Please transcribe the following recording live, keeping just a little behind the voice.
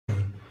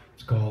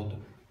It's called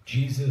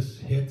Jesus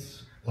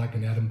Hits Like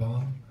an Atom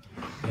Bomb,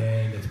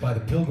 and it's by the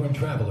Pilgrim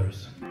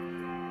Travelers.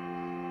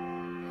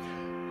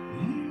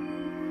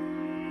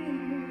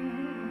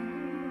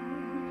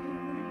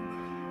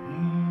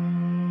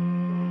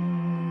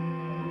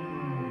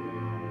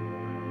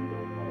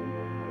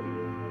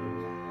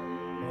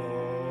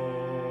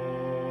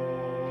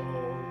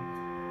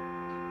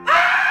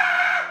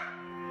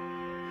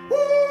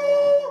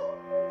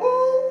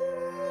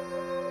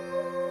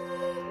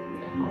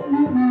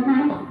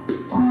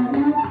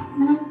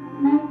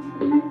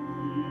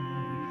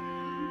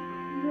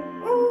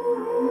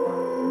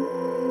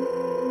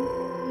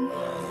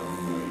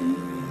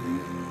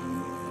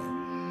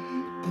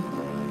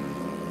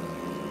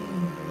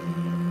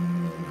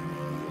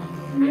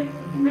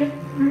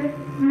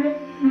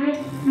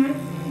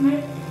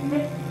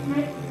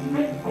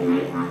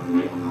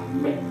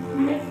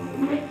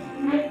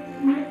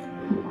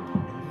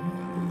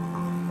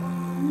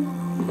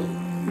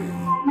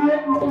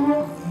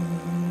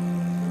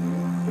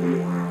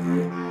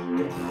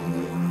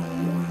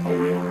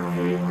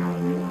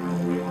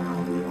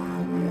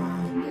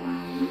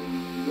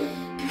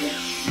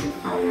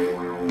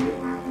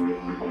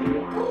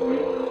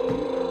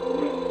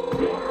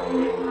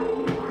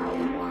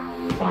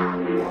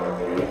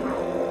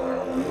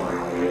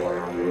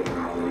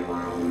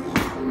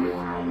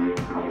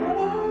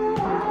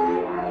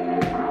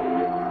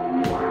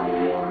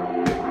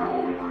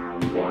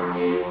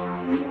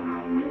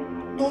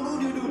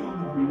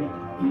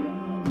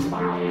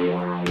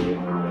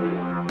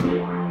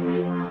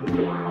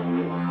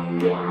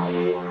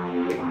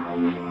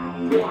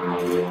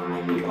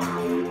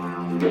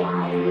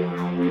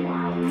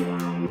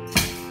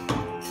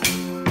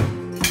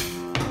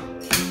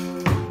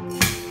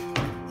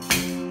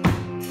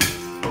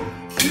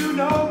 You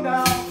know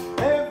now,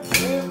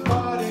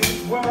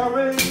 everybody's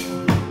worried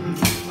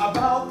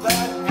about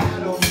that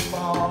atom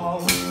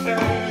bomb.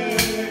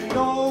 Hey,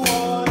 no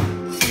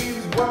one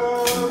seems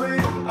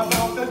worried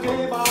about the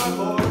day my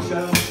Lord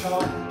shall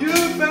come. You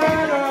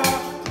better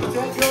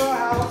set your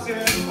house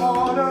in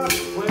order.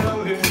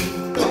 Well, his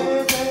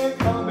day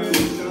coming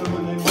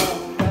soon,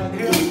 and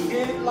he'll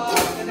get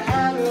like an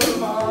atom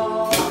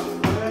bomb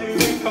when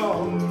he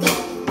comes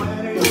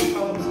in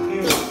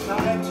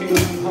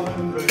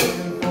 1900.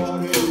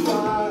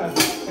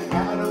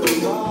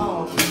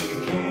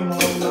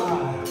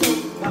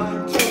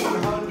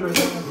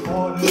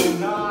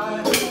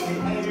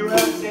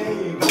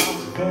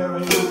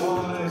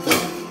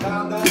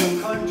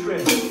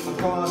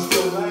 Across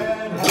the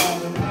land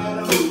had an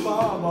atom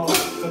bomb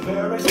of the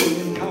very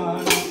same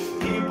kind.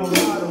 People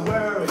got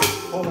worried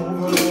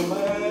over the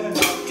land,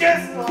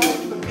 just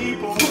like the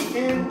people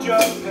in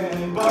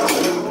Japan. But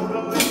they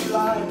totally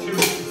lied to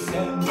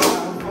send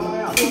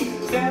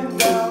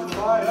down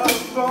fire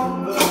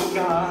from the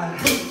sky.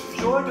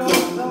 Sure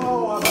don't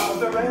know about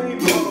the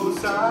rainbow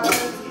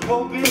signs.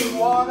 Won't be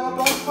water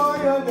but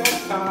fire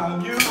next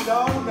time. You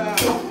know now,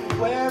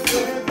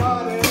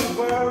 everybody's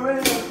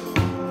worried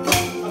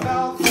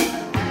about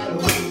that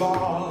atom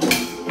bomb.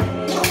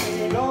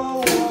 No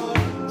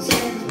one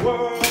seems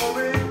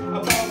worried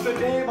about the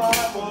day my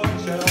Lord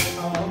shall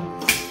come.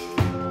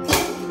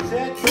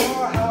 Set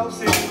your house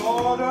in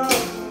order,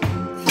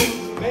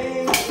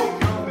 maybe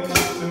coming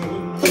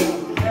soon,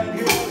 and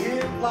he'll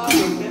hit like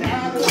an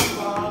atom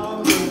bomb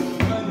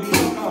when he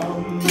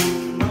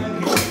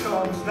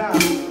comes down.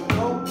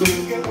 Don't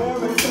get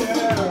worried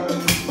there in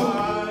his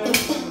mind.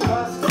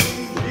 Trust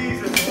in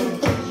Jesus and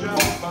he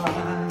shall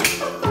find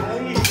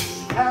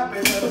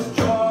happiness,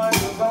 joy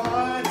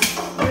divine,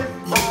 with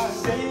my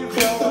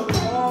Savior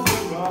on the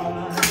run.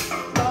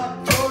 Not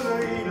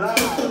totally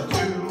lied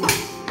to.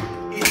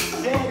 He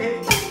said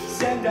he'd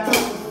send down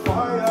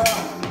fire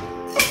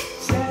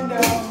from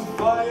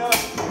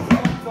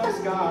the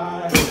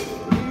sky.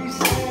 He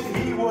said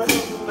he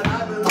wouldn't, but I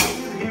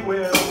believe he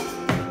will.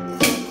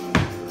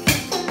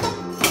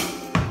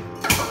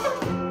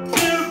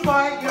 He'll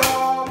fight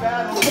your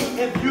battle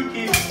if you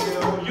keep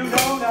still. You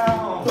know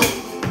now.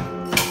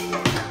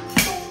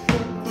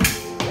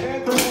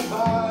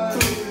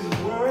 Everybody's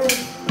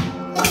worried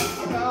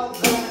about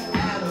that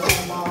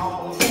atom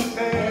bomb.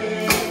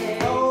 Hey,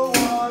 no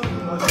one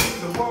must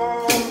be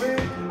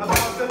worried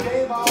about the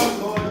day my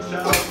Lord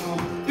shall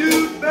come. You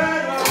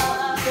better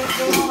get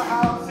your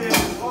house in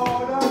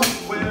order.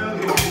 Well,